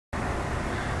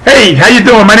Hey, how you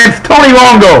doing? My name's Tony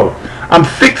Longo. I'm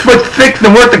 6'6"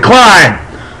 and worth the climb.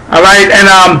 All right, and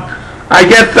I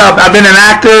guess I've been an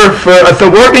actor for a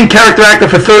working character actor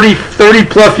for 30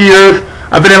 plus years.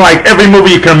 I've been in like every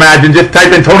movie you can imagine. Just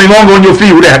type in Tony Longo and you'll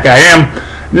see who the heck I am.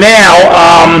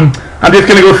 Now, I'm just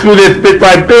gonna go through this bit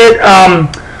by bit.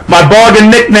 My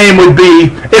bargain nickname would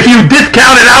be, "If you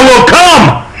discount it, I will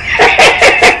come."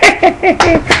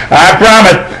 I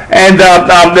promise. And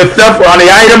the stuff on the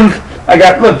items, I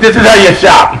got. Look, this is how you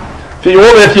shop. So you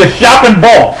order this, you shop in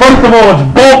bulk. First of all, it's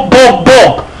bulk,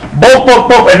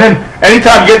 and then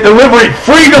anytime you get delivery,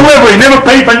 free delivery. Never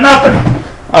pay for nothing.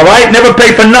 All right, never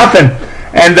pay for nothing.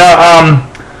 And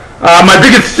my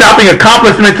biggest shopping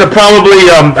accomplishments are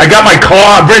probably I got my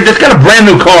car. I just got a brand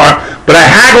new car, but I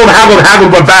haggled,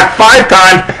 went back 5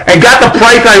 times and got the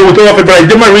price I was offered. But I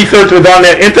did my research, was on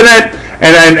the internet,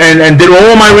 and did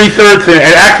all my research and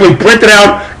actually printed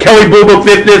out Kelly Blue Book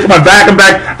this, my back and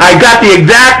back. I got the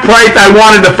exact price I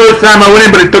wanted the first time I went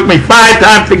in, but it took me 5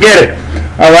 times to get it.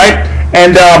 All right,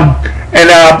 and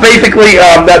basically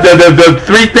the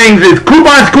 3 things is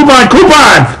coupons.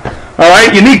 All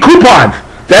right, you need coupons.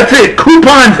 That's it.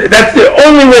 Coupons. That's the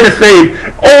only way to save.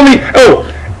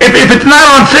 If it's not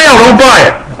on sale, don't buy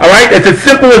it. All right, it's as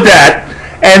simple as that.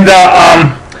 And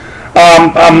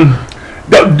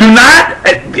do not,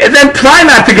 and then try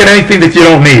not to get anything that you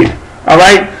don't need. All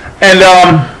right, and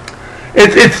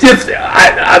it's just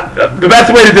the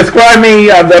best way to describe me.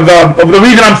 The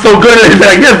reason I'm so good at it is,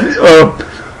 I guess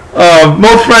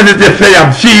most friends would just say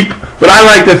I'm cheap, but I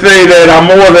like to say that I'm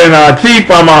more than cheap.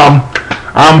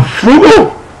 I'm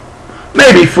frugal,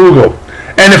 maybe frugal.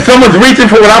 And if someone's reaching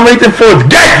for what I'm reaching for, it's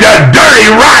get your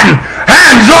dirty, rotten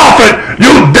hands off it,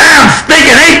 you damn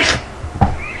stinking apes.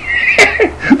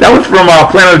 That was from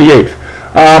Planet of the Apes.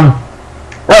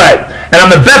 Alright, and I'm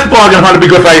the best bargain hunter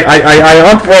because I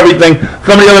hunt for everything.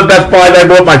 Some of the other Best Buys I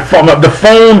bought, the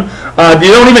phone,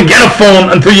 you don't even get a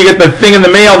phone until you get the thing in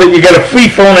the mail that you get a free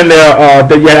phone in there,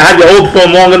 that you had your old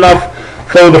phone long enough.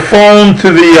 So the phone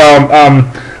to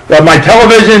my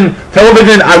television,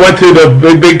 I went to the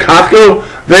big Costco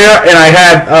there, and I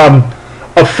had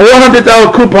a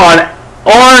 $400 coupon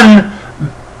on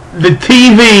the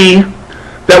TV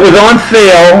that was on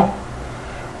sale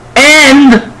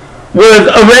and was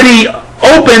already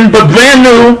open but brand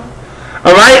new.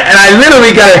 All right, and I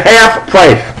literally got a half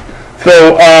price.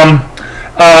 So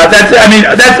that's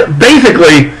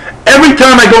basically every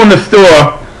time I go in the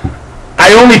store,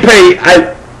 I only pay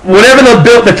whatever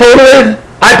the total is.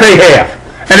 I pay half,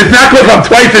 and it's not because I'm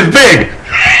twice as big.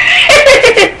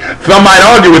 Some might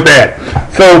argue with that.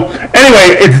 So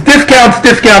anyway, it's discounts.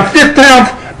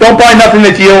 Don't buy nothing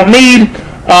that you don't need.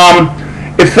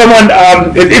 If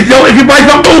you buy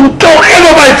something, don't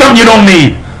ever buy something you don't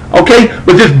need. Okay,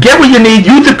 but just get what you need.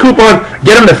 Use the coupon.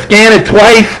 Get them to scan it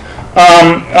twice.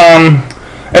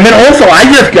 And then also, I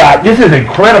just got, this is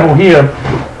incredible here.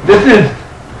 This is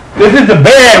the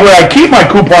bag where I keep my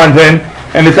coupons in.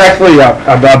 And it's actually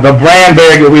the brand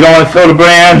bag. We don't want to show the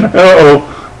brand.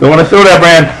 Don't want to show that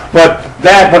brand. But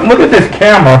look at this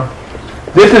camera.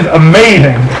 This is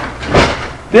amazing.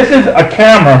 This is a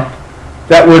camera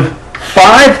that was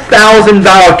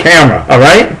 $5,000 camera. All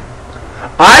right.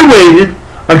 I waited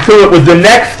until it was the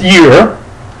next year.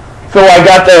 So I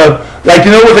got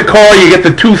with the car, you get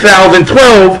the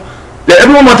 2012.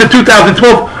 Everyone wants a 2012.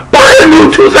 Buy a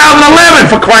new 2011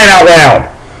 for crying out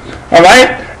loud. All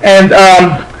right. And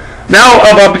now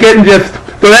I'm getting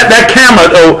so that camera.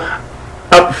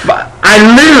 I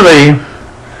literally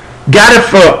got it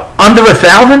for under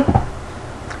 $1,000.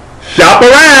 Shop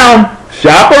around.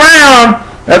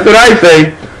 That's what I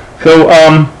say. So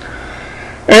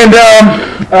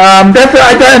that's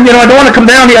I don't want to come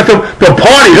down here to the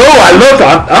party.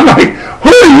 I'm like, who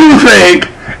do you think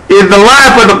is the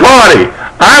life of the party?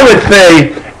 I would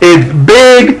say it's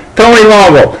Big Tony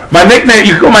Longo. My nickname,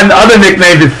 you can call my other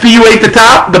nicknames is See You at the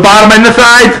top, the bottom, and the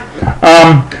sides.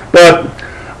 But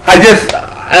I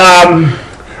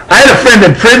had a friend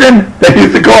in prison that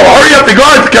used to call, "Hurry up, the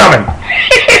guard's coming."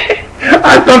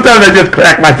 Sometimes I just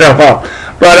crack myself up.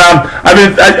 But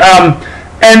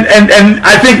and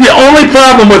I think the only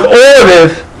problem with all of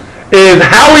this is,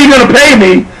 how are you going to pay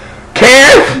me?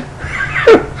 Cash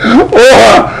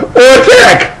or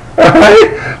check? All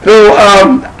right. So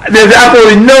there's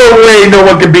absolutely no way no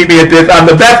one can beat me at this. I'm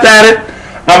the best at it.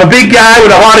 I'm a big guy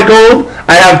with a heart of gold.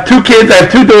 I have 2 kids. I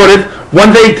have 2 daughters.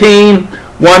 One's 18,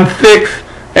 one's 6,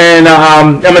 and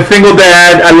I'm a single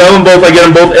dad. I love them both. I get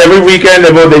them both every weekend.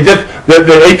 The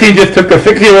 18 just took the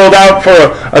 6-year-old out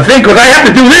for a thing because I have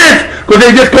to do this because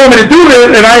they just told me to do this.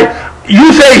 And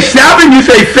you say shopping, you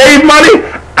say save money.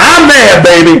 I'm there,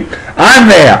 baby. I'm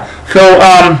there. So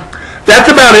that's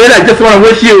about it. I just want to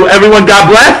wish you, everyone, God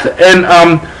bless. And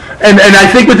I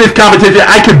think with this competition,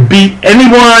 I could beat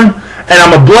anyone. And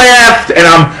I'm a blast. And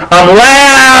I'm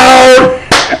loud.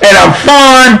 And I'm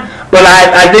fun. But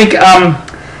I think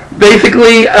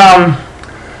basically I'm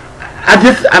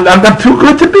too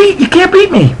good to beat. You can't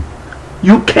beat me.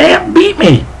 You can't beat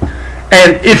me.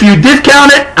 And if you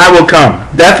discount it, I will come.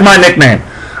 That's my nickname.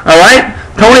 All right?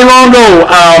 Tony Longo,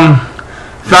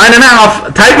 signing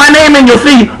off. Type my name in, you'll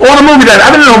see all the movies.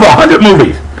 I've been in over 100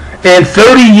 movies in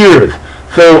 30 years.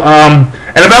 So,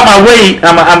 and about my weight,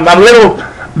 I'm a little,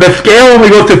 the scale only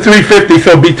goes to 350.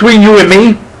 So between you and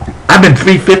me, I've been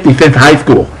 350 since high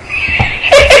school.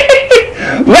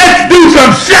 Let's do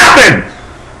some shopping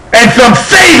and some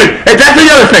saving. And that's the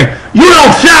other thing. You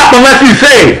don't shop unless you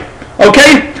save.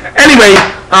 Okay? Anyway,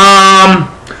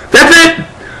 that's it.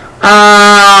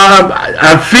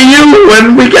 I'll see you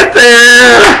when we get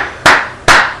there.